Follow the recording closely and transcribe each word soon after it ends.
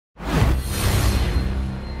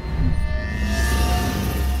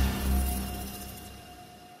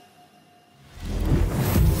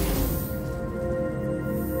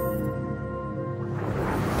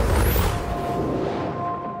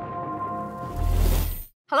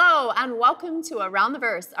Hello and welcome to Around the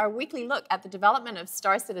Verse, our weekly look at the development of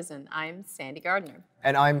Star Citizen. I'm Sandy Gardner.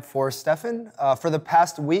 And I'm Forrest Steffen. For the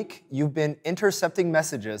past week, you've been intercepting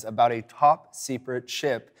messages about a top secret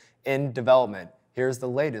ship in development. Here's the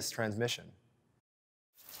latest transmission.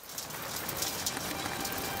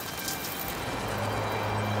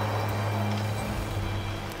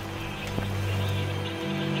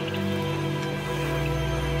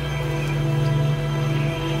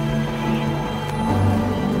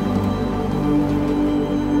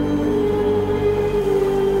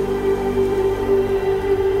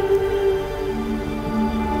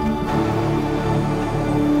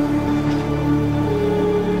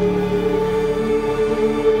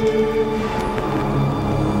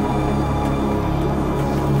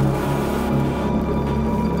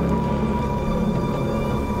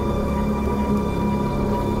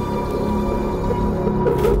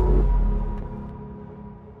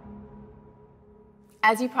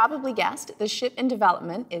 As you probably guessed, the ship in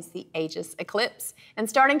development is the Aegis Eclipse. And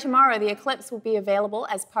starting tomorrow, the Eclipse will be available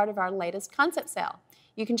as part of our latest concept sale.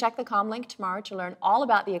 You can check the comm link tomorrow to learn all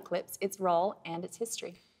about the Eclipse, its role, and its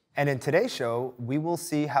history. And in today's show, we will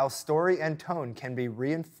see how story and tone can be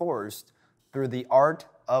reinforced through the art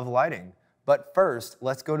of lighting. But first,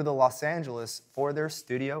 let's go to Los Angeles for their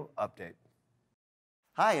studio update.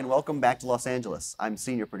 Hi, and welcome back to Los Angeles. I'm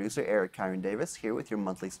senior producer Eric Kyron Davis, here with your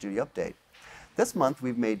monthly studio update. This month,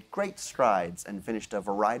 we've made great strides and finished a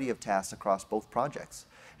variety of tasks across both projects.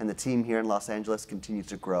 And the team here in Los Angeles continues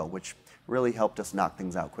to grow, which really helped us knock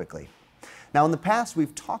things out quickly. Now, in the past,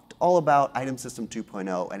 we've talked all about Item System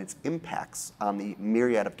 2.0 and its impacts on the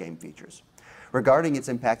myriad of game features. Regarding its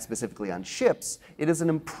impact specifically on ships, it is an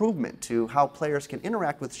improvement to how players can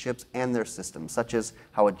interact with ships and their systems, such as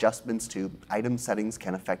how adjustments to item settings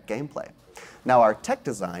can affect gameplay. Now, our tech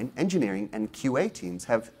design, engineering, and QA teams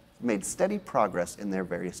have made steady progress in their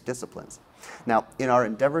various disciplines. Now, in our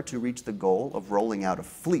endeavor to reach the goal of rolling out a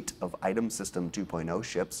fleet of Item System 2.0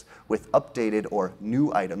 ships with updated or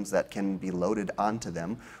new items that can be loaded onto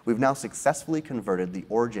them, we've now successfully converted the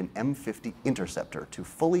Origin M50 Interceptor to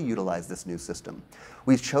fully utilize this new system.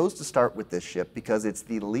 We chose to start with this ship because it's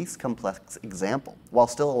the least complex example, while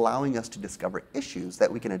still allowing us to discover issues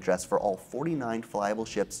that we can address for all 49 flyable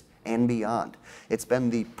ships and beyond. It's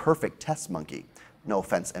been the perfect test monkey. No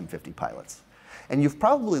offense, M50 pilots. And you've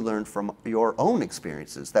probably learned from your own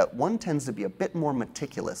experiences that one tends to be a bit more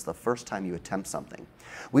meticulous the first time you attempt something.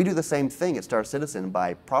 We do the same thing at Star Citizen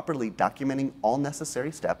by properly documenting all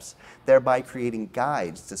necessary steps, thereby creating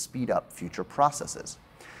guides to speed up future processes.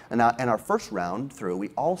 And in our first round through, we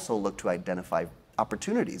also look to identify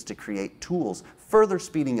opportunities to create tools, further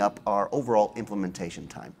speeding up our overall implementation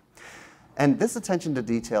time. And this attention to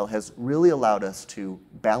detail has really allowed us to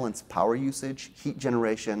balance power usage, heat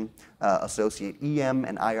generation, associate EM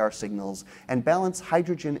and IR signals, and balance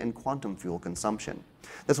hydrogen and quantum fuel consumption.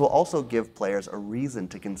 This will also give players a reason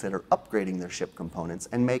to consider upgrading their ship components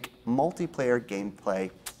and make multiplayer gameplay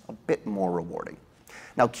a bit more rewarding.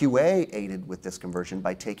 Now, QA aided with this conversion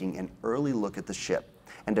by taking an early look at the ship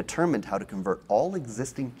and determined how to convert all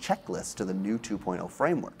existing checklists to the new 2.0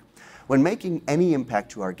 framework. When making any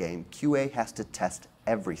impact to our game, QA has to test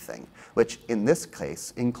everything, which in this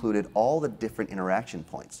case included all the different interaction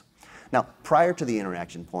points. Now, prior to the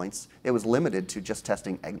interaction points, it was limited to just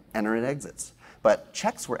testing enter and exits. But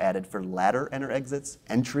checks were added for ladder enter exits,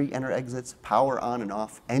 entry enter exits, power on and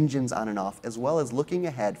off, engines on and off, as well as looking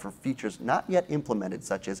ahead for features not yet implemented,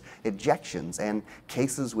 such as ejections and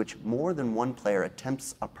cases which more than one player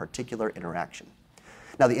attempts a particular interaction.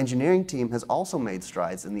 Now, the engineering team has also made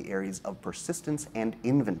strides in the areas of persistence and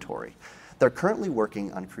inventory. They're currently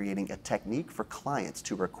working on creating a technique for clients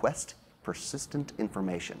to request persistent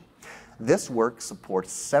information. This work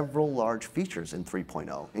supports several large features in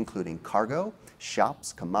 3.0, including cargo,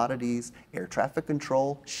 shops, commodities, air traffic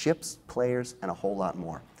control, ships, players, and a whole lot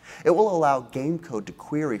more. It will allow game code to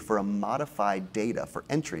query for a modified data for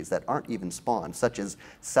entries that aren't even spawned, such as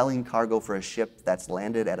selling cargo for a ship that's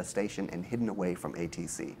landed at a station and hidden away from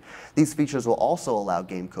ATC. These features will also allow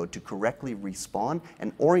game code to correctly respawn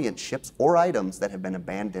and orient ships or items that have been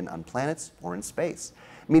abandoned on planets or in space,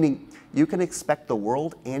 meaning you can expect the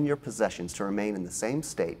world and your possessions to remain in the same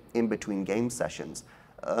state in between game sessions,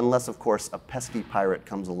 unless, of course, a pesky pirate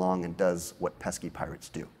comes along and does what pesky pirates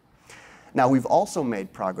do. Now, we've also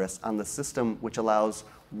made progress on the system which allows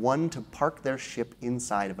one to park their ship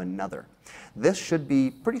inside of another. This should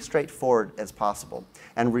be pretty straightforward as possible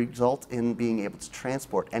and result in being able to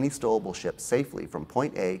transport any stowable ship safely from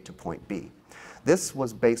point A to point B. This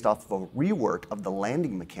was based off of a rework of the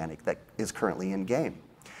landing mechanic that is currently in game.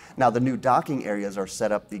 Now, the new docking areas are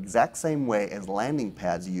set up the exact same way as landing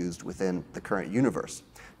pads used within the current universe,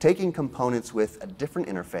 taking components with a different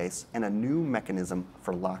interface and a new mechanism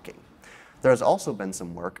for locking. There has also been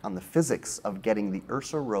some work on the physics of getting the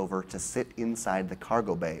Ursa rover to sit inside the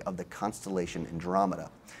cargo bay of the constellation Andromeda,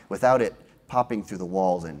 without it popping through the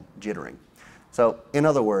walls and jittering. So, in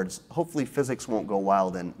other words, hopefully physics won't go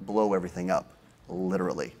wild and blow everything up,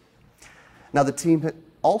 literally. Now, the team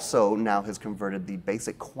also now has converted the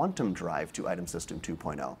basic quantum drive to Item System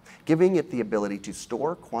 2.0, giving it the ability to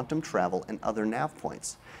store quantum travel and other nav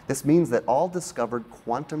points. This means that all discovered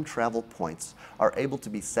quantum travel points are able to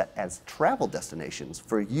be set as travel destinations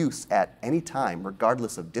for use at any time,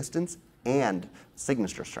 regardless of distance and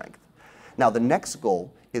signature strength. Now, the next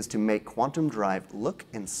goal is to make Quantum Drive look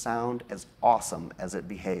and sound as awesome as it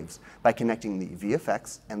behaves by connecting the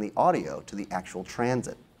VFX and the audio to the actual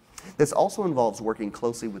transit. This also involves working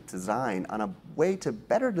closely with design on a way to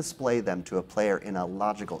better display them to a player in a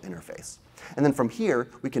logical interface. And then from here,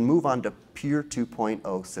 we can move on to pure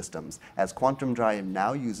 2.0 systems, as Quantum Drive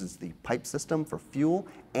now uses the pipe system for fuel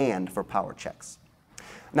and for power checks.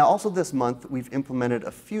 Now, also this month, we've implemented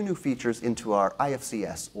a few new features into our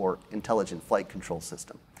IFCS, or Intelligent Flight Control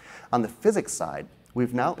System. On the physics side,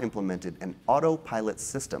 we've now implemented an autopilot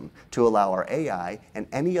system to allow our AI and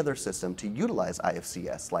any other system to utilize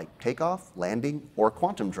IFCS, like takeoff, landing, or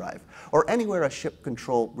quantum drive, or anywhere a ship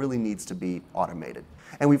control really needs to be automated.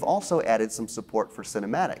 And we've also added some support for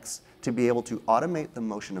cinematics to be able to automate the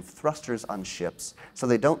motion of thrusters on ships so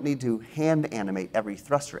they don't need to hand animate every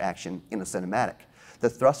thruster action in a cinematic. The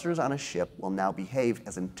thrusters on a ship will now behave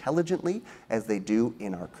as intelligently as they do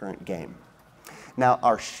in our current game. Now,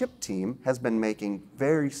 our ship team has been making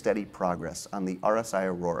very steady progress on the RSI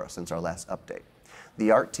Aurora since our last update.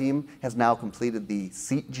 The art team has now completed the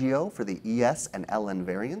seat geo for the ES and LN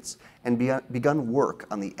variants and begun work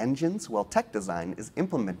on the engines, while tech design is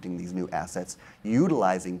implementing these new assets,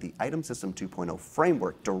 utilizing the Item System 2.0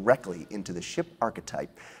 framework directly into the ship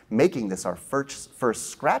archetype, making this our first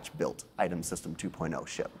scratch-built Item System 2.0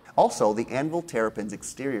 ship. Also, the Anvil Terrapin's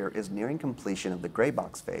exterior is nearing completion of the gray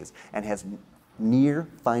box phase and has near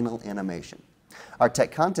final animation. Our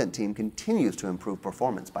tech content team continues to improve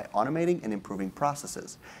performance by automating and improving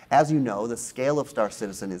processes. As you know, the scale of Star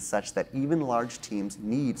Citizen is such that even large teams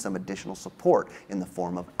need some additional support in the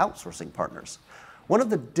form of outsourcing partners. One of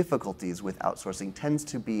the difficulties with outsourcing tends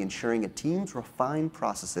to be ensuring a team's refined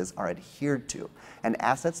processes are adhered to, and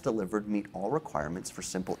assets delivered meet all requirements for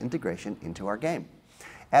simple integration into our game.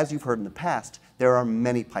 As you've heard in the past, there are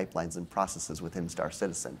many pipelines and processes within Star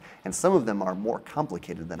Citizen, and some of them are more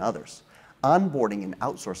complicated than others. Onboarding an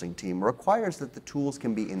outsourcing team requires that the tools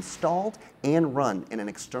can be installed and run in an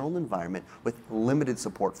external environment with limited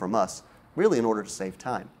support from us, really in order to save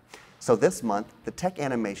time. So this month, the tech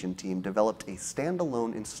animation team developed a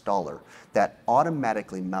standalone installer that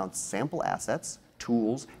automatically mounts sample assets,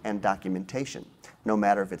 tools, and documentation, no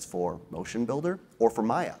matter if it's for Motion Builder or for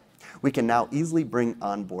Maya. We can now easily bring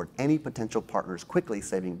on board any potential partners quickly,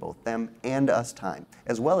 saving both them and us time,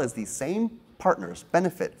 as well as these same partners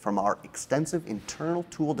benefit from our extensive internal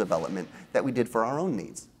tool development that we did for our own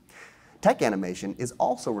needs. Tech animation is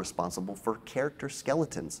also responsible for character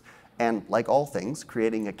skeletons, and like all things,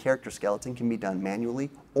 creating a character skeleton can be done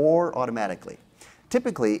manually or automatically.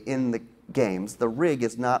 Typically in the games, the rig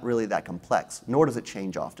is not really that complex, nor does it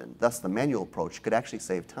change often. Thus, the manual approach could actually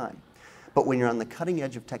save time. But when you're on the cutting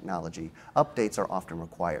edge of technology, updates are often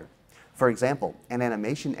required. For example, an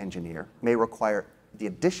animation engineer may require the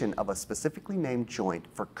addition of a specifically named joint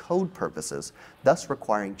for code purposes, thus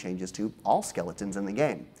requiring changes to all skeletons in the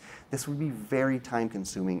game. This would be very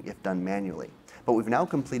time-consuming if done manually. But we've now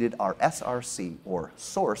completed our SRC, or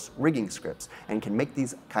source, rigging scripts, and can make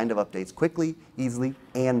these kind of updates quickly, easily,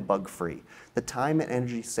 and bug-free. The time and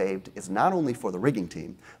energy saved is not only for the rigging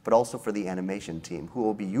team, but also for the animation team, who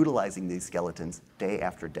will be utilizing these skeletons day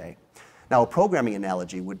after day. Now, a programming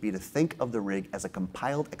analogy would be to think of the rig as a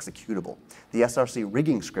compiled executable. The SRC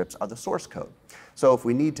rigging scripts are the source code. So if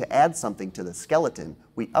we need to add something to the skeleton,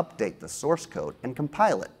 we update the source code and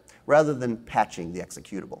compile it, rather than patching the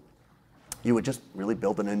executable. You would just really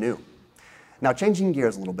build it anew. Now, changing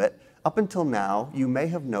gears a little bit, up until now, you may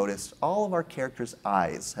have noticed all of our characters'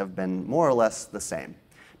 eyes have been more or less the same.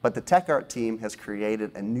 But the tech art team has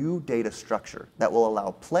created a new data structure that will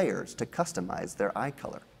allow players to customize their eye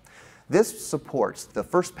color. This supports the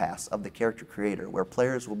first pass of the character creator, where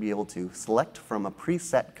players will be able to select from a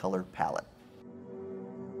preset color palette.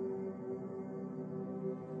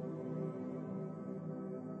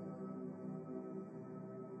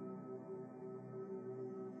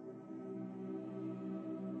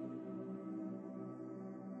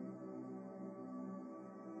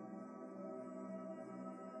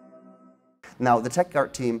 Now, the tech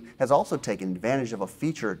art team has also taken advantage of a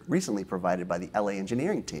feature recently provided by the LA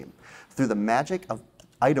engineering team. Through the magic of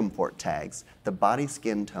item port tags, the body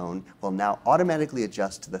skin tone will now automatically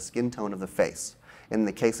adjust to the skin tone of the face. In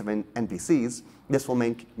the case of NPCs, this will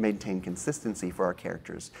maintain consistency for our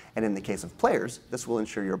characters. And in the case of players, this will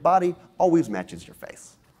ensure your body always matches your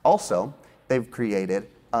face. Also, they've created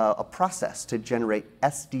a process to generate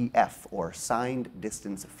SDF, or signed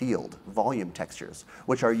distance field, volume textures,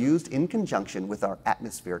 which are used in conjunction with our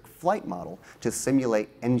atmospheric flight model to simulate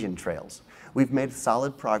engine trails. We've made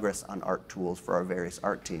solid progress on art tools for our various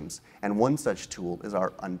art teams, and one such tool is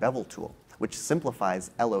our Unbevel tool, which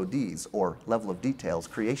simplifies LODs, or level of details,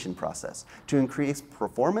 creation process to increase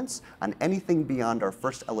performance on anything beyond our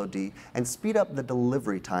first LOD and speed up the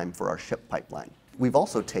delivery time for our ship pipeline. We've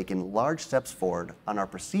also taken large steps forward on our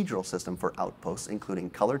procedural system for outposts,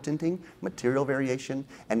 including color tinting, material variation,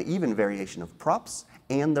 and even variation of props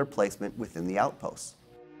and their placement within the outposts.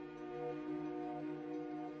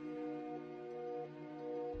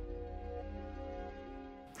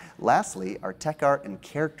 Lastly, our tech art and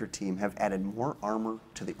character team have added more armor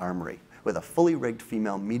to the armory, with a fully rigged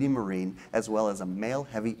female medium marine as well as a male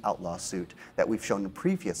heavy outlaw suit that we've shown in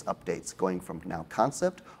previous updates, going from now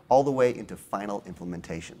concept all the way into final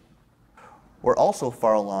implementation. We're also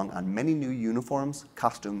far along on many new uniforms,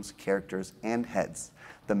 costumes, characters, and heads.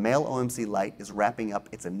 The male OMC Light is wrapping up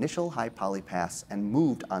its initial high poly pass and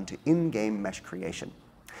moved onto in-game mesh creation.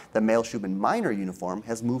 The male Shuban Miner uniform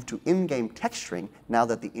has moved to in-game texturing now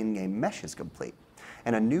that the in-game mesh is complete.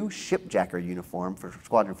 And a new Shipjacker uniform for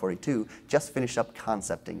Squadron 42 just finished up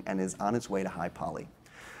concepting and is on its way to high poly.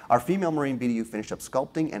 Our female Marine BDU finished up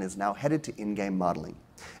sculpting and is now headed to in-game modeling.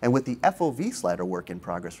 And with the FOV slider work in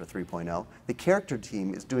progress for 3.0, the character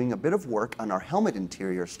team is doing a bit of work on our helmet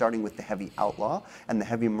interior, starting with the Heavy Outlaw and the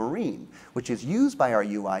Heavy Marine, which is used by our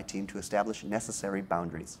UI team to establish necessary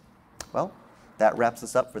boundaries. Well, that wraps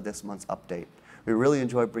us up for this month's update. We really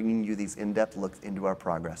enjoy bringing you these in-depth looks into our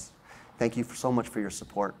progress. Thank you so much for your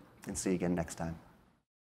support, and see you again next time.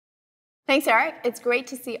 Thanks, Eric. It's great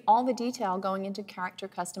to see all the detail going into character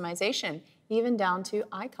customization, even down to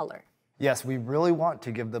eye color. Yes, we really want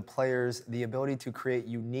to give the players the ability to create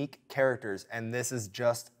unique characters, and this is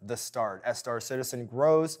just the start. As Star Citizen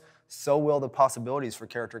grows, so will the possibilities for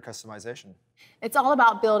character customization. It's all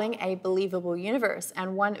about building a believable universe,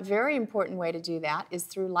 and one very important way to do that is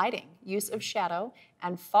through lighting, use of shadow,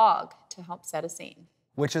 and fog to help set a scene.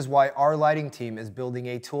 Which is why our lighting team is building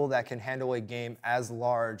a tool that can handle a game as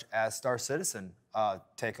large as Star Citizen.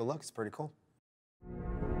 Take a look, it's pretty cool.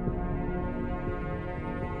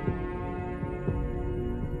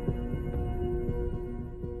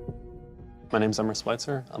 My name's Emmer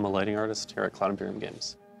Schweitzer. I'm a lighting artist here at Cloud Imperium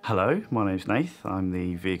Games. Hello, my name's Nath. I'm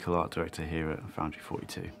the vehicle art director here at Foundry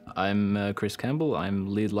 42. I'm Chris Campbell.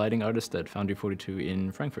 I'm lead lighting artist at Foundry 42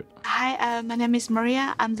 in Frankfurt. Hi, my name is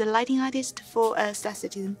Maria. I'm the lighting artist for Star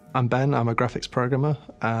Citizen. I'm Ben. I'm a graphics programmer,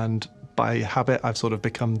 and by habit, I've sort of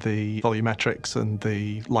become the volumetrics and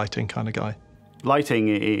the lighting kind of guy. Lighting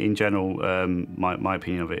in general, my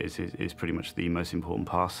opinion of it is pretty much the most important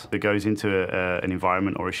part. It goes into an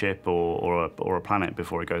environment or a ship or a planet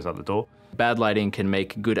before it goes out the door. Bad lighting can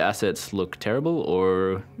make good assets look terrible,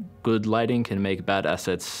 or good lighting can make bad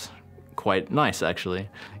assets quite nice, actually.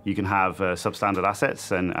 You can have substandard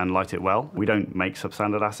assets and light it well. We don't make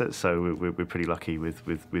substandard assets, so we're pretty lucky with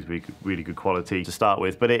really good quality to start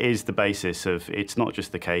with. But it is the basis of, it's not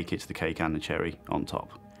just the cake, it's the cake and the cherry on top.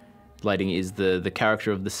 Lighting is the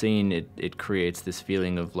character of the scene. It creates this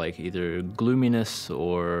feeling of like either gloominess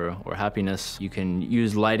or happiness. You can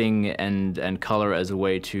use lighting and color as a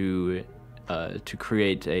way to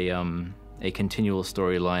create a continual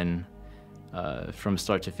storyline from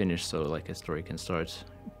start to finish. So like a story can start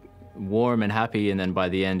warm and happy, and then by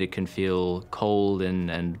the end it can feel cold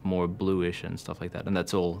and more bluish and stuff like that. And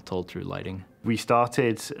that's all told through lighting. We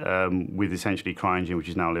started with essentially CryEngine, which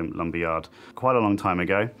is now Lumberyard, quite a long time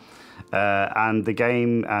ago. And the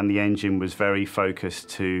game and the engine was very focused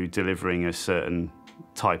to delivering a certain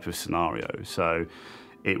type of scenario. So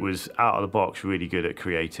it was out of the box really good at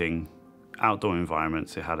creating outdoor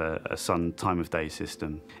environments. It had a sun time of day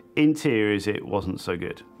system. Interiors, it wasn't so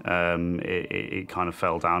good. It kind of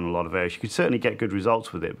fell down a lot of areas. You could certainly get good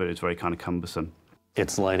results with it, but it's very kind of cumbersome.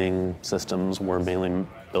 Its lighting systems were mainly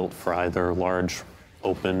built for either large,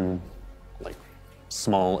 open, like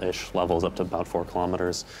small-ish levels up to about 4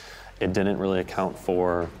 kilometers. It didn't really account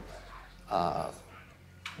for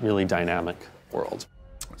really dynamic world.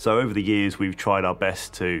 So over the years, we've tried our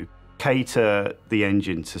best to cater the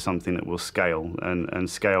engine to something that will scale and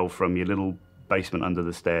scale from your little basement under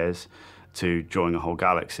the stairs to drawing a whole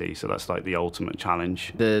galaxy. So that's like the ultimate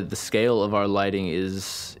challenge. The scale of our lighting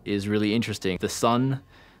is really interesting. The sun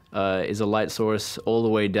is a light source all the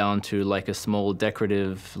way down to like a small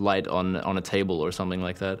decorative light on a table or something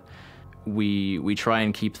like that. We try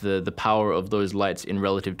and keep the power of those lights in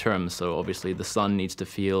relative terms. So obviously the sun needs to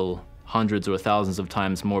feel hundreds or thousands of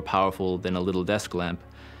times more powerful than a little desk lamp.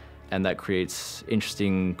 And that creates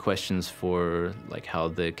interesting questions for like how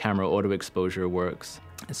the camera auto exposure works.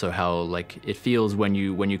 So how like it feels when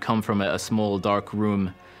you come from a small dark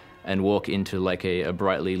room and walk into like a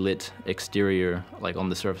brightly lit exterior, like on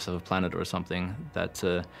the surface of a planet or something, that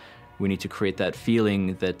we need to create that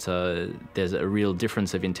feeling that there's a real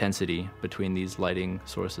difference of intensity between these lighting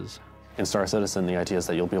sources. In Star Citizen, the idea is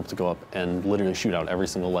that you'll be able to go up and literally shoot out every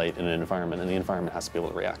single light in an environment, and the environment has to be able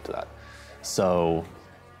to react to that. So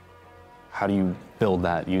how do you build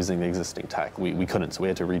that using the existing tech? We couldn't, so we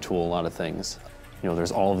had to retool a lot of things. You know,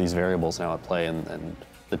 there's all of these variables now at play, and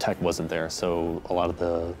the tech wasn't there, so a lot of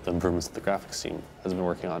the improvements that the graphics team has been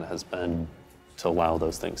working on has been to allow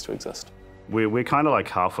those things to exist. We're kind of like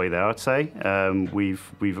halfway there, I'd say.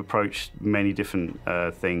 We've approached many different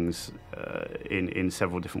things in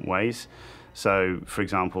several different ways. So, for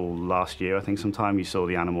example, last year, I think sometime, you saw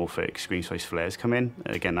the anamorphic screen space flares come in.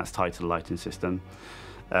 Again, that's tied to the lighting system.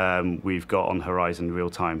 We've got on horizon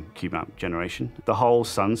real-time cube map generation. The whole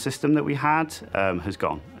sun system that we had has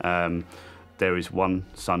gone. There is one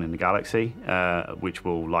sun in the galaxy, which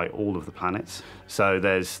will light all of the planets. So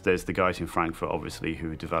there's the guys in Frankfurt, obviously,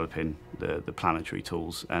 who are developing the planetary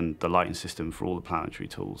tools, and the lighting system for all the planetary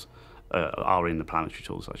tools are in the planetary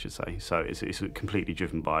tools, I should say. So it's completely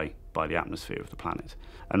driven by the atmosphere of the planet.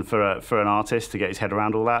 And for an artist to get his head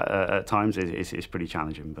around all that at times, it's pretty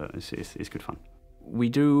challenging, but it's good fun. We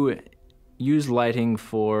do use lighting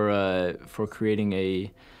for creating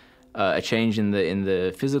a change in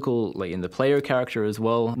the physical, like in the player character as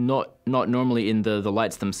well. Not normally in the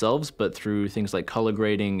lights themselves, but through things like color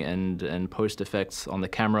grading and post effects on the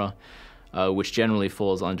camera, which generally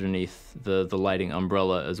falls underneath the lighting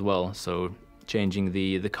umbrella as well. So changing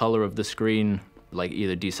the color of the screen, like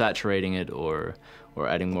either desaturating it or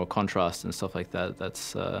adding more contrast and stuff like that.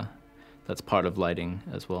 That's part of lighting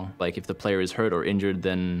as well. Like if the player is hurt or injured,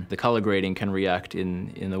 then the color grading can react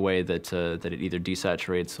in a way that it either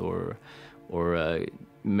desaturates or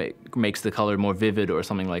makes the color more vivid or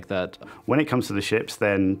something like that. When it comes to the ships,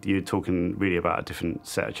 then you're talking really about a different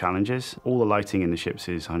set of challenges. All the lighting in the ships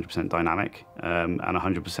is 100% dynamic and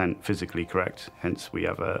 100% physically correct. Hence, we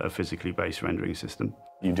have a physically based rendering system.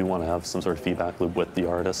 You do want to have some sort of feedback loop with the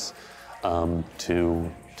artists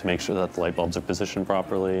to make sure that the light bulbs are positioned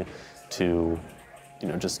properly, to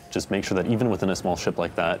just make sure that even within a small ship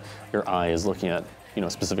like that, your eye is looking at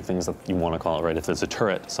specific things that you want to call it, right? If there's a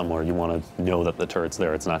turret somewhere, you want to know that the turret's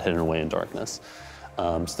there, it's not hidden away in darkness.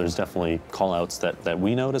 So there's definitely call-outs that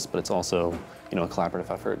we notice, but it's also a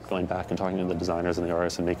collaborative effort, going back and talking to the designers and the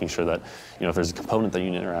artists and making sure that if there's a component that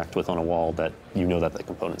you interact with on a wall, that that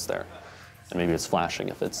component's there. And maybe it's flashing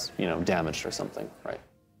if it's damaged or something, right?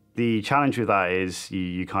 The challenge with that is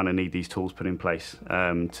you kind of need these tools put in place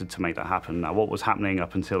to make that happen. Now, what was happening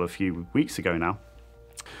up until a few weeks ago now,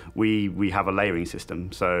 we have a layering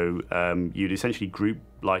system. So you'd essentially group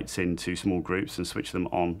lights into small groups and switch them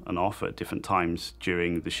on and off at different times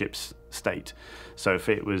during the ship's state. So if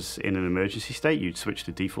it was in an emergency state, you'd switch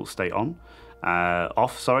the default state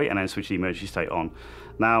off, and then switch the emergency state on.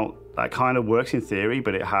 Now, that kind of works in theory,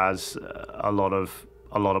 but it has a lot of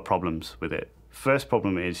problems with it. First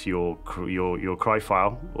problem is your cry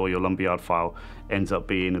file or your Lumberyard file ends up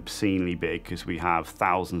being obscenely big because we have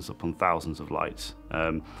thousands upon thousands of lights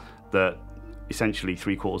that essentially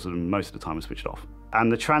 3/4 of them most of the time are switched off. And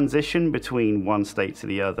the transition between one state to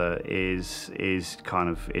the other is kind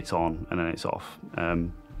of, it's on and then it's off.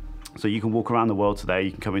 So you can walk around the world today,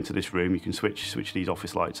 you can come into this room, you can switch these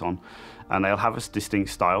office lights on, and they'll have a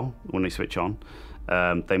distinct style when they switch on.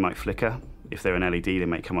 They might flicker. If they're an LED, they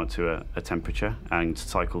may come up to a temperature and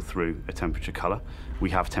cycle through a temperature color. We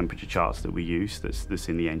have temperature charts that we use that's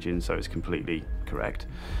in the engine, so it's completely correct.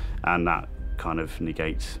 And that kind of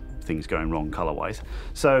negates things going wrong color-wise.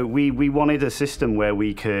 So we wanted a system where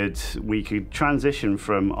we could transition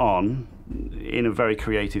from on in a very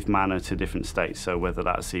creative manner to different states. So whether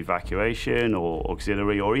that's evacuation or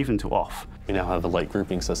auxiliary or even to off. We now have a light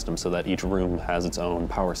grouping system so that each room has its own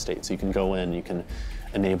power state. So you can go in, you can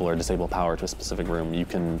enable or disable power to a specific room.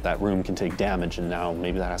 That room can take damage, and now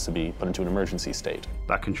maybe that has to be put into an emergency state.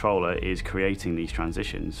 That controller is creating these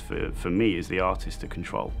transitions for me as the artist to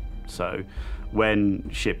control. So when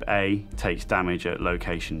ship A takes damage at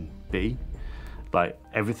location B, like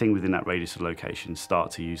everything within that radius of location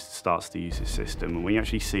starts to use this system, and when you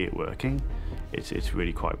actually see it working, it's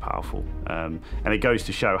really quite powerful. And it goes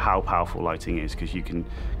to show how powerful lighting is, because you can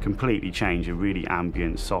completely change a really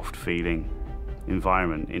ambient, soft feeling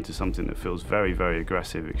environment into something that feels very, very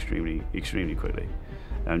aggressive extremely quickly,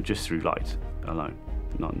 just through light alone,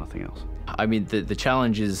 nothing else. I mean, the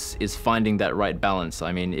challenge is finding that right balance.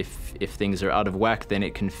 I mean, if things are out of whack, then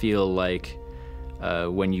it can feel like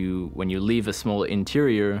when you leave a small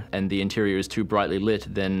interior and the interior is too brightly lit,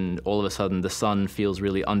 then all of a sudden the sun feels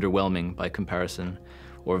really underwhelming by comparison,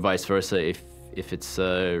 or vice versa. If it's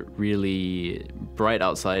really bright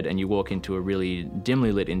outside and you walk into a really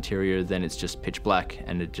dimly lit interior, then it's just pitch black,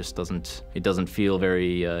 and it doesn't feel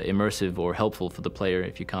very immersive or helpful for the player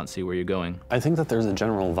if you can't see where you're going. I think that there's a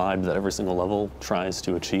general vibe that every single level tries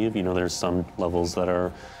to achieve. You know, there's some levels that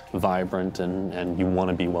are vibrant and you want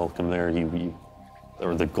to be welcome there.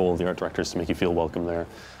 Or the goal of the art director is to make you feel welcome there.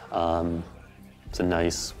 It's a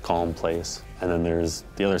nice, calm place. And then there's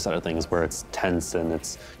the other side of things where it's tense, and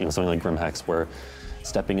it's, you know, something like Grimhex, where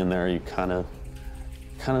stepping in there, you kind of,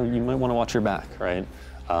 you might want to watch your back, right?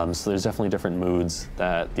 So there's definitely different moods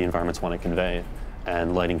that the environments want to convey,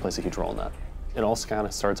 and lighting plays a huge role in that. It all kind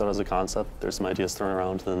of starts out as a concept. There's some ideas thrown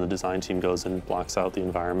around, then the design team goes and blocks out the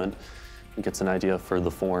environment and gets an idea for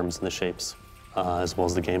the forms and the shapes, as well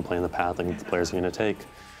as the gameplay and the pathing that the players are going to take.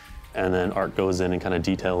 And then art goes in and kind of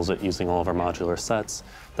details it using all of our modular sets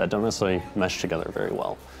that don't necessarily mesh together very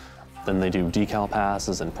well. Then they do decal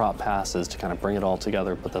passes and prop passes to kind of bring it all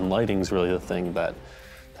together, but then lighting's really the thing that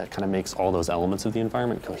kind of makes all those elements of the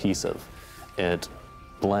environment cohesive. It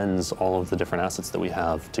blends all of the different assets that we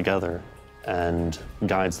have together and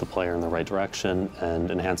guides the player in the right direction and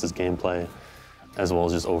enhances gameplay, as well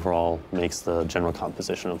as just overall makes the general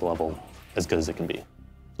composition of the level as good as it can be.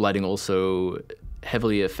 Lighting also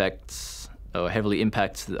heavily impacts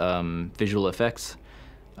visual effects,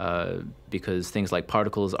 because things like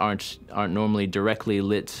particles aren't normally directly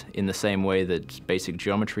lit in the same way that basic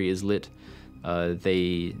geometry is lit.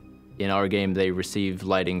 In our game, they receive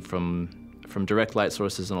lighting from direct light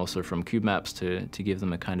sources and also from cube maps to give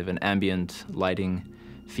them a kind of an ambient lighting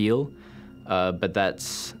feel. But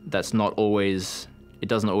that's not always. It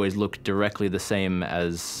doesn't always look directly the same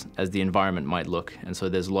as the environment might look, and so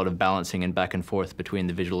there's a lot of balancing and back and forth between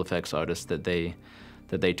the visual effects artists that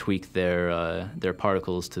they tweak their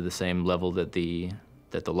particles to the same level that the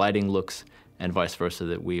lighting looks, and vice versa,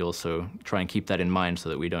 that we also try and keep that in mind so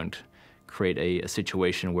that we don't create a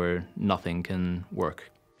situation where nothing can work.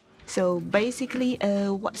 So basically,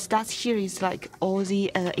 what starts here is like all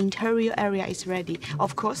the interior area is ready.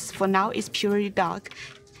 Of course, for now it's purely dark.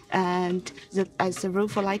 And as the rule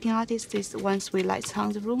for lighting artists is once we light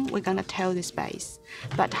on the room, we're gonna tell the space.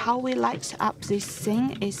 But how we light up this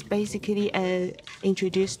thing is basically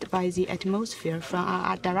introduced by the atmosphere from our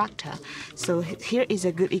art director. So here is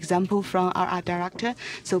a good example from our art director.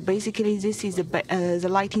 So basically this is the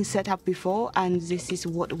lighting setup before, and this is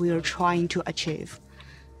what we are trying to achieve.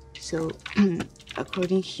 So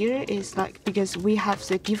according here is like, because we have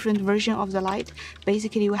the different version of the light,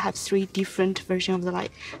 basically we have 3 different versions of the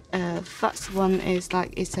light. First one is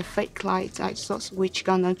like, it's a fake light source which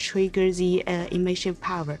gonna trigger the immersive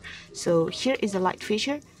power. So here is the light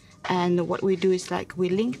feature, and what we do is like we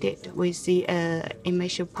linked it with the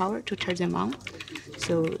immersive power to turn them on.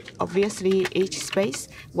 So obviously each space,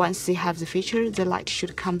 once they have the feature, the light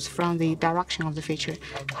should come from the direction of the feature.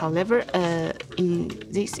 However, in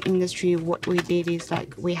this industry, what we did is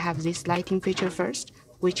like we have this lighting feature first,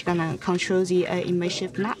 which gonna control the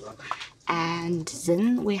immersive map. And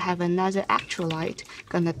then we have another actual light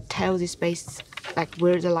gonna tell the space like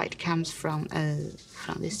where the light comes from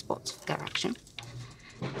this spot direction.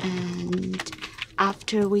 And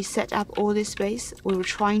after we set up all this space, we were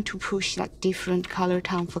trying to push like different color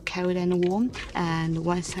tone for cold and warm. And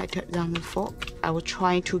once I turned down the fog, I will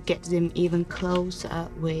try to get them even closer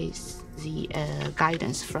with the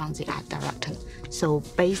guidance from the art director. So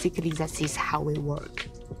basically, that is how we work.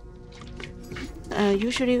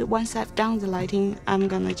 Usually, once I've done the lighting, I'm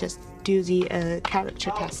gonna just do the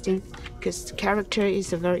character testing, because character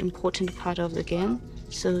is a very important part of the game.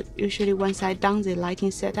 So usually once I've done the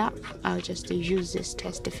lighting setup, I'll just use this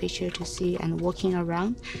test feature to see and walking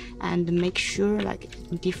around and make sure like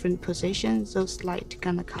in different positions those lights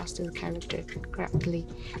gonna cast the character correctly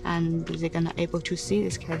and they're gonna able to see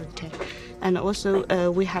this character. And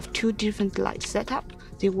also we have 2 different light setup.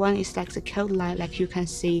 The one is like the cold light, like you can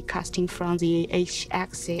see casting from the H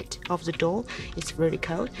exit of the door. It's very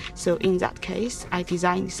cold. So in that case, I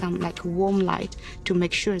designed some like warm light to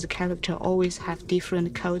make sure the character always have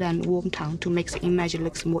different cold and warm tone to make the image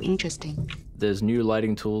looks more interesting. There's new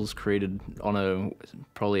lighting tools created on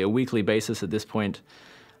probably a weekly basis at this point.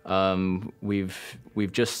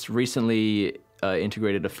 We've just recently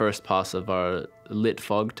integrated a first pass of our lit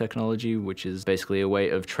fog technology, which is basically a way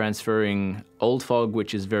of transferring old fog,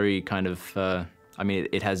 which is very kind of, I mean,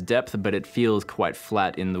 it has depth, but it feels quite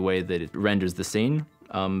flat in the way that it renders the scene.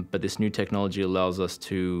 But this new technology allows us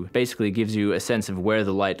to, basically gives you a sense of where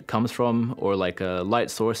the light comes from, or like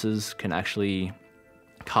light sources can actually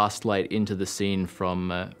cast light into the scene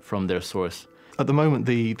from their source. At the moment,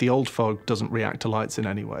 the old fog doesn't react to lights in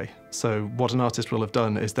any way. So what an artist will have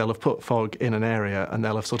done is they'll have put fog in an area and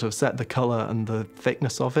they'll have sort of set the colour and the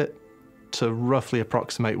thickness of it to roughly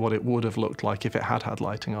approximate what it would have looked like if it had had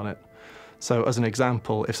lighting on it. So as an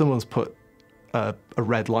example, if someone's put a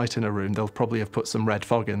red light in a room, they'll probably have put some red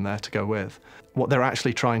fog in there to go with. What they're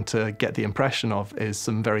actually trying to get the impression of is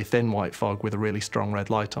some very thin white fog with a really strong red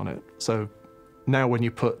light on it. So now when you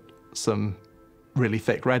put some really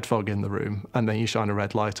thick red fog in the room and then you shine a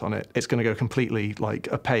red light on it, it's going to go completely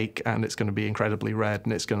like opaque and it's going to be incredibly red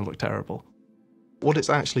and it's going to look terrible. What it's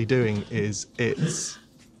actually doing is it's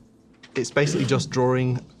basically just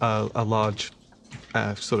drawing a large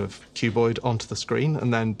sort of cuboid onto the screen,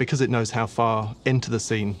 and then because it knows how far into the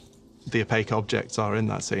scene the opaque objects are in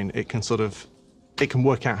that scene, it can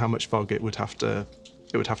work out how much fog it would have to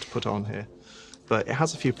put on here. But it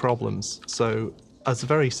has a few problems. So as a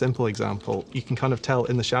very simple example, you can kind of tell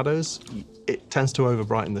in the shadows, it tends to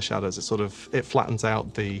overbrighten the shadows. It flattens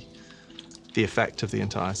out the effect of the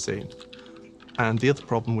entire scene. And the other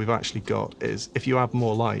problem we've actually got is if you add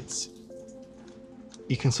more lights,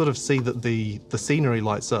 you can sort of see that the scenery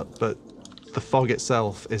lights up, but the fog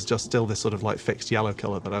itself is just still this sort of like fixed yellow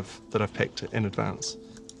color that I've picked in advance.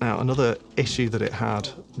 Now, another issue that it had,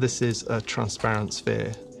 this is a transparent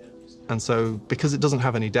sphere. And so because it doesn't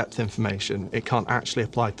have any depth information, it can't actually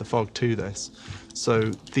apply the fog to this. So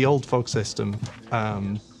the old fog system,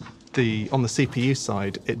 on the CPU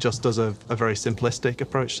side, it just does a very simplistic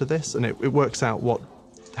approach to this, and it works out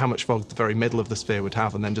how much fog the very middle of the sphere would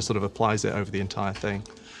have and then just sort of applies it over the entire thing.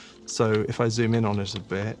 So if I zoom in on it a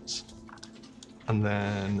bit, and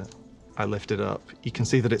then I lift it up, you can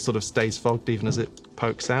see that it sort of stays fogged even as it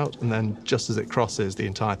pokes out, and then just as it crosses, the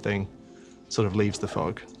entire thing sort of leaves the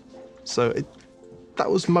fog. So that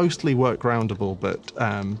was mostly workaroundable, but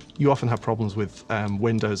you often have problems with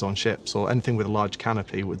windows on ships or anything with a large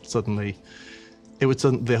canopy the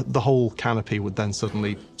whole canopy would then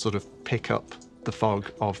suddenly sort of pick up the fog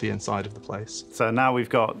of the inside of the place. So now we've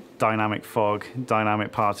got dynamic fog,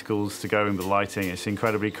 dynamic particles to go in with lighting. It's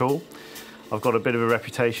incredibly cool. I've got a bit of a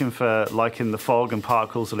reputation for liking the fog and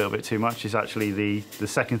particles a little bit too much. It's actually the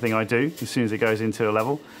second thing I do as soon as it goes into a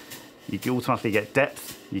level. You automatically get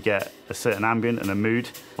depth, you get a certain ambient and a mood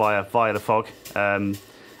via the fog. And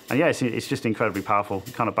yeah, it's just incredibly powerful.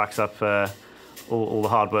 It kind of backs up all the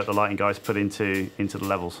hard work the lighting guys put into the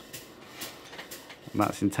levels. And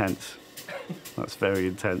that's intense. That's very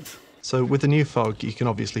intense. So with the new fog, you can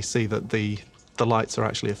obviously see that the lights are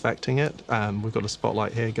actually affecting it. We've got a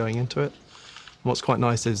spotlight here going into it. And what's quite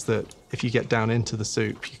nice is that if you get down into the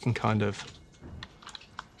soup, you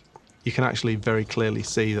can actually very clearly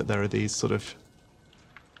see that there are these sort of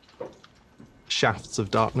shafts of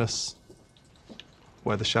darkness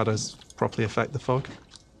where the shadows properly affect the fog.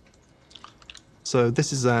 So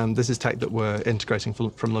this is tech that we're integrating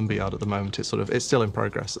from Lumberyard at the moment. It's still in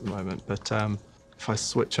progress at the moment, but if I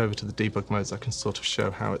switch over to the debug modes, I can sort of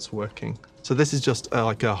show how it's working. So this is just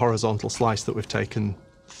like a horizontal slice that we've taken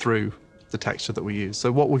through the texture that we use.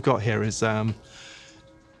 So what we've got here is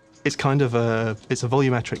it's a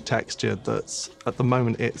volumetric texture that's, at the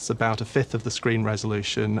moment, it's about 1/5 of the screen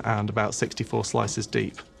resolution and about 64 slices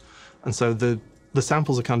deep. And so the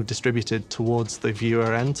samples are kind of distributed towards the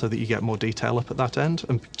viewer end so that you get more detail up at that end.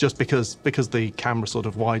 And just because the camera sort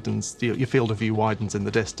of widens, your field of view widens in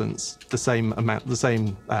the distance, the same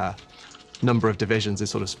number of divisions is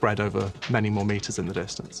sort of spread over many more meters in the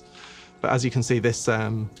distance. But as you can see, this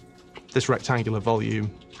rectangular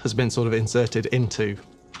volume has been sort of inserted into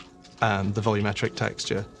the volumetric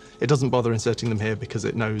texture. It doesn't bother inserting them here because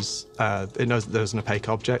it knows that there's an opaque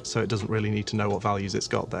object, so it doesn't really need to know what values it's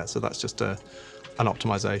got there. So that's just an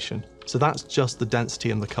optimization. So that's just the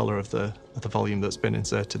density and the color of the volume that's been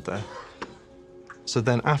inserted there. So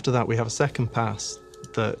then after that, we have a second pass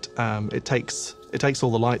that it takes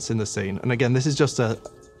all the lights in the scene. And again, this is just a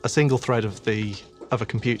single thread of a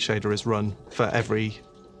compute shader is run for every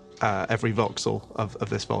every voxel of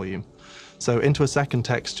this volume. So into a second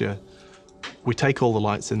texture, we take all the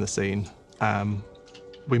lights in the scene,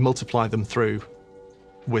 we multiply them through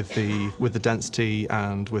with the density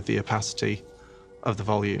and with the opacity of the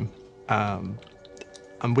volume.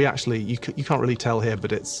 And we actually, you can't really tell here,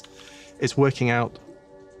 but it's working out,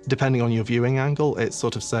 depending on your viewing angle, it's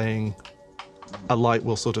sort of saying a light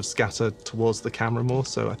will sort of scatter towards the camera more.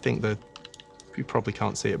 So I think that you probably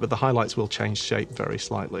can't see it, but the highlights will change shape very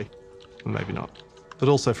slightly, or maybe not. But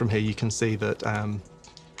also from here you can see that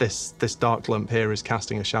this dark lump here is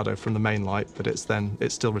casting a shadow from the main light, but it's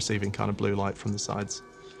still receiving kind of blue light from the sides.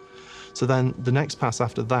 So then the next pass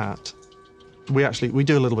after that, we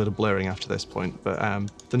do a little bit of blurring after this point, but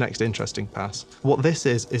the next interesting pass. What this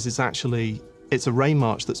is it's a ray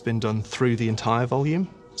march that's been done through the entire volume.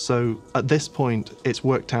 So at this point, it's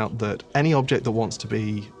worked out that any object that wants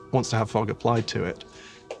to have fog applied to it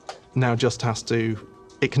now just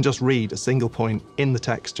it can just read a single point in the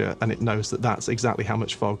texture, and it knows that that's exactly how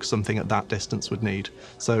much fog something at that distance would need.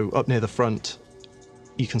 So up near the front,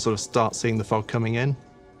 you can sort of start seeing the fog coming in,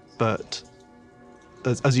 but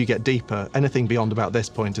as you get deeper, anything beyond about this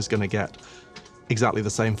point is going to get exactly the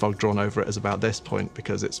same fog drawn over it as about this point,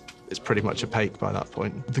 because it's pretty much opaque by that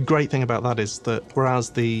point. The great thing about that is that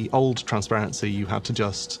whereas the old transparency you had to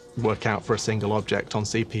just work out for a single object on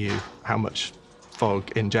CPU how much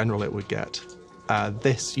fog in general it would get,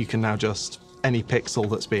 this you can now just, any pixel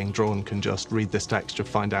that's being drawn can just read this texture,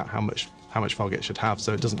 find out how much fog it should have,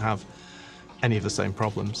 so it doesn't have any of the same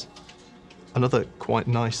problems. Another quite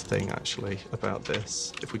nice thing actually about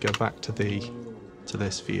this, if we go back to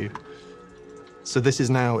this view, so this is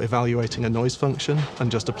now evaluating a noise function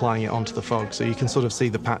and just applying it onto the fog, so you can sort of see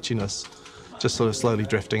the patchiness just sort of slowly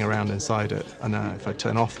drifting around inside it. And now if I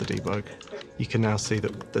turn off the debug, you can now see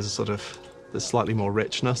that there's slightly more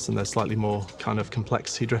richness and there's slightly more kind of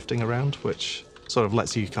complexity drifting around, which sort of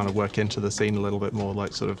lets you kind of work into the scene a little bit more,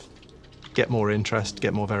 like sort of get more interest,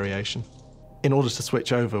 get more variation. In order to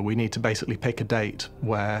switch over, we need to basically pick a date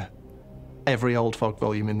where every old fog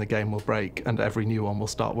volume in the game will break and every new one will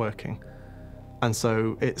start working. And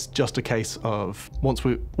so it's just a case of once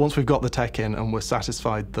we've got the tech in and we're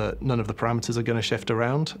satisfied that none of the parameters are going to shift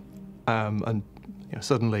around, and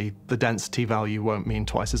suddenly the density value won't mean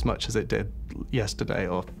twice as much as it did yesterday,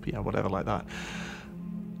 or whatever like that.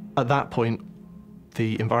 At that point,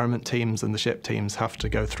 the environment teams and the ship teams have to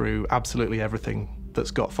go through absolutely everything that's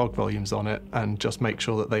got fog volumes on it and just make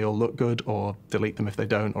sure that they all look good, or delete them if they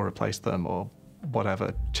don't, or replace them, or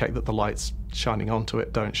whatever. Check that the lights shining onto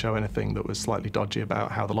it don't show anything that was slightly dodgy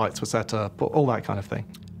about how the lights were set up, all that kind of thing.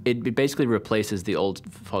 It basically replaces the old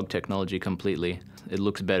fog technology completely. It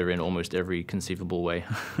looks better in almost every conceivable way.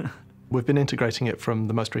 We've been integrating it from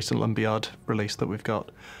the most recent Lumberyard release that we've got.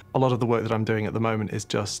 A lot of the work that I'm doing at the moment is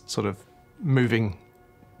just sort of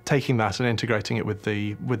taking that and integrating it with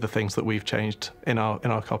the things that we've changed in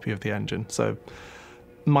our copy of the engine. So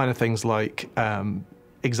minor things like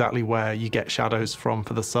exactly where you get shadows from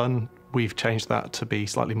for the sun, we've changed that to be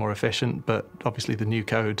slightly more efficient, but obviously the new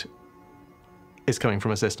code is coming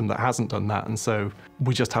from a system that hasn't done that, and so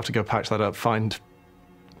we just have to go patch that up, find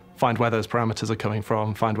where those parameters are coming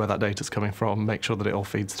from, find where that data's coming from, make sure that it all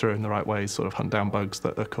feeds through in the right ways, sort of hunt down bugs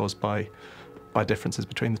that are caused by differences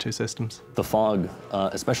between the two systems. The fog,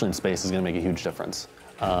 especially in space, is going to make a huge difference.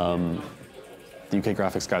 The UK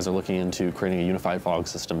graphics guys are looking into creating a unified fog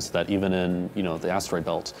system so that even in the asteroid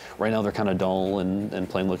belt, right now they're kind of dull and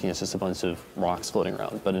plain looking. It's just a bunch of rocks floating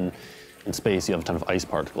around. But in space, you have a ton of ice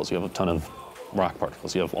particles, you have a ton of rock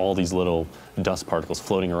particles, you have all these little dust particles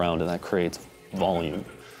floating around, and that creates volume.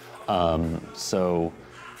 So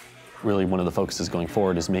really one of the focuses going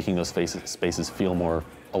forward is making those spaces feel more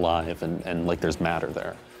alive and like there's matter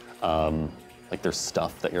there. Like there's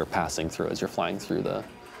stuff that you're passing through as you're flying through the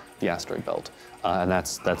asteroid belt. And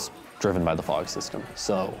that's driven by the fog system.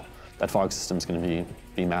 So that fog system is going to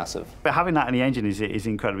be massive. But having that in the engine is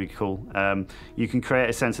incredibly cool. You can create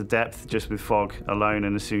a sense of depth just with fog alone,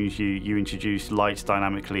 and as soon as you introduce lights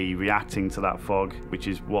dynamically reacting to that fog, which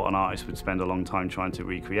is what an artist would spend a long time trying to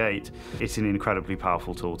recreate, it's an incredibly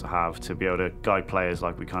powerful tool to have to be able to guide players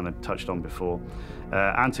like we kind of touched on before,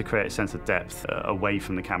 and to create a sense of depth away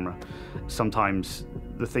from the camera. Sometimes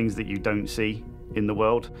the things that you don't see in the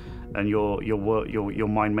world and your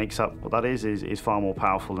mind makes up what that is far more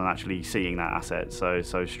powerful than actually seeing that asset. So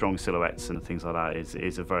strong silhouettes and things like that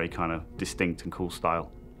is a very kind of distinct and cool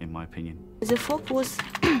style, in my opinion. The fog was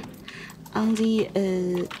on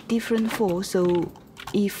the different fog, so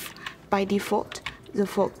if by default the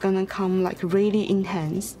fog gonna come like really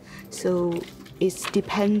intense, so it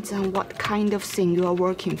depends on what kind of thing you are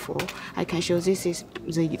working for. I can show this is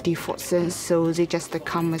the default sense, so they just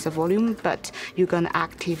come as a volume, but you're gonna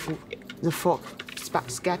active the fog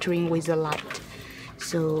scattering with the light.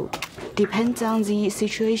 So depends on the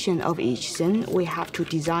situation of each thing, we have to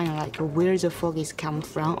design like where the fog is coming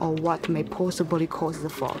from or what may possibly cause the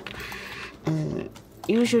fog.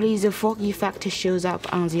 Usually the fog effect shows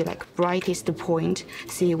up on the brightest point.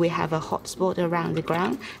 See, we have a hot spot around the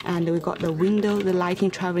ground, and we got the window, the lighting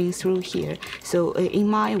traveling through here. So in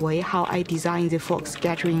my way, how I design the fog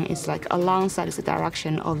scattering is alongside the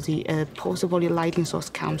direction of the possibly lighting source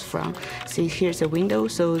comes from. See, here's the window,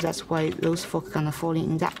 so that's why those fog gonna fall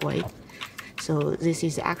in that way. So this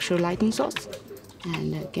is the actual lighting source.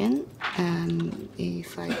 And again,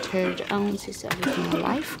 if I turn it on, this is everything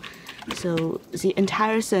alive. So the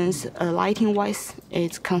entire sense, lighting-wise,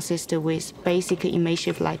 it consists with basic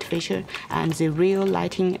emissive light feature and the real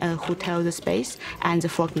lighting who tell the space and the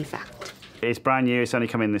fog effect. It's brand new, it's only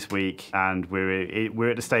come in this week, and we're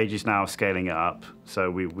at the stages now of scaling it up.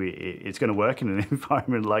 So it's going to work in an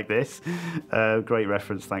environment like this. Great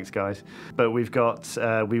reference, thanks guys. But we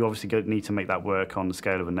obviously need to make that work on the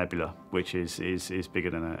scale of a nebula, which is bigger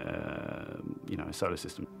than a solar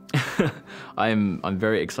system. I'm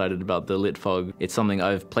very excited about the lit fog. It's something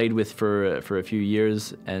I've played with for a few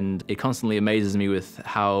years, and it constantly amazes me with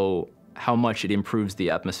how much it improves the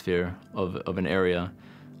atmosphere of an area.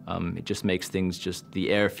 It just makes the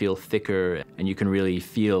air feel thicker, and you can really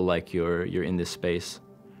feel like you're in this space.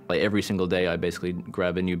 Like every single day I basically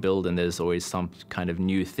grab a new build, and there's always some kind of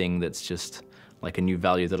new thing that's just like a new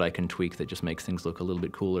value that I can tweak that just makes things look a little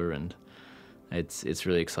bit cooler, and it's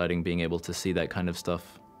really exciting being able to see that kind of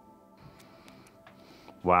stuff.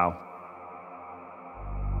 Wow.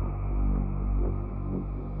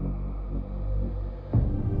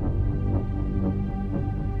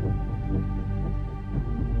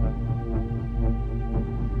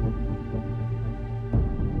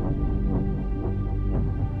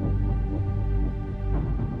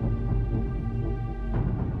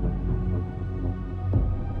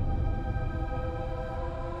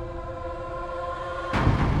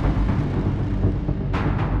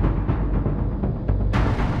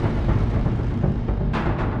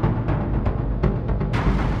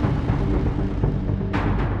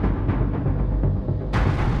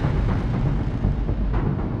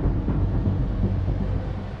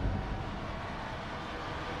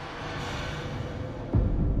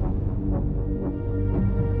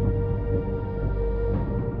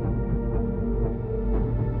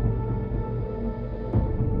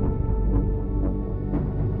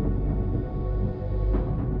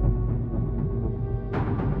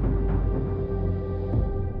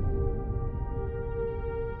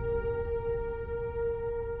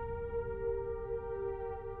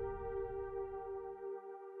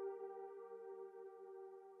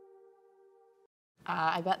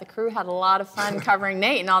 I bet the crew had a lot of fun covering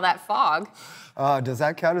Nate and all that fog. Does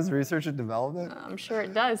that count as research and development? I'm sure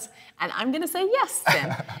it does. And I'm going to say yes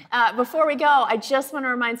then. Before we go, I just want to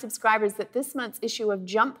remind subscribers that this month's issue of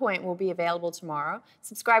Jump Point will be available tomorrow.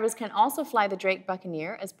 Subscribers can also fly the Drake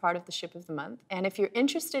Buccaneer as part of the Ship of the Month. And if you're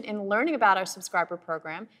interested in learning about our subscriber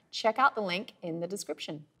program, check out the link in the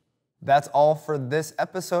description. That's all for this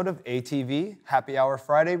episode of ATV. Happy Hour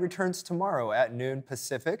Friday returns tomorrow at noon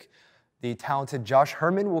Pacific. The talented Josh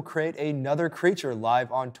Herman will create another creature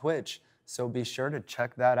live on Twitch, so be sure to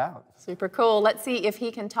check that out. Super cool. Let's see if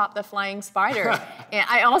he can top the flying spider. And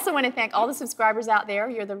I also want to thank all the subscribers out there.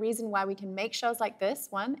 You're the reason why we can make shows like this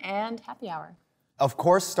one and Happy Hour. Of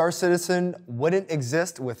course, Star Citizen wouldn't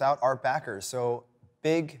exist without our backers, so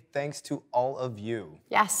big thanks to all of you.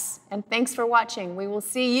 Yes, and thanks for watching. We will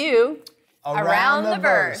see you around the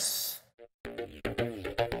verse.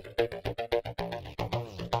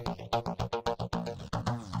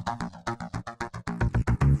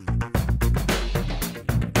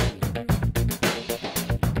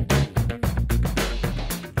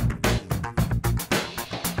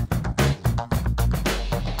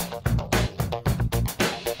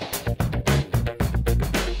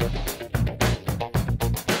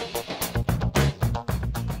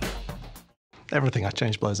 Everything I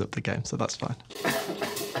change blows up the game, so that's fine.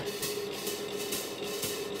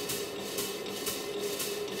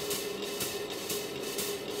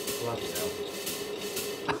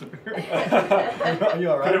 Are you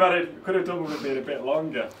all right? Could have done with it being a bit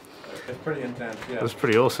longer. It's pretty intense, yeah. That's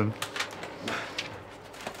pretty awesome.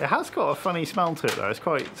 It has got a funny smell to it though.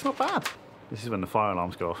 It's not bad. This is when the fire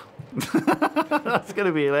alarms go off. That's going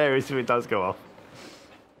to be hilarious if it does go off.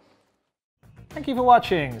 Thank you for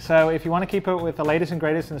watching. So if you want to keep up with the latest and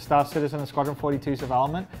greatest in Star Citizen and Squadron 42's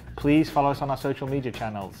development, please follow us on our social media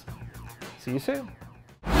channels. See you soon.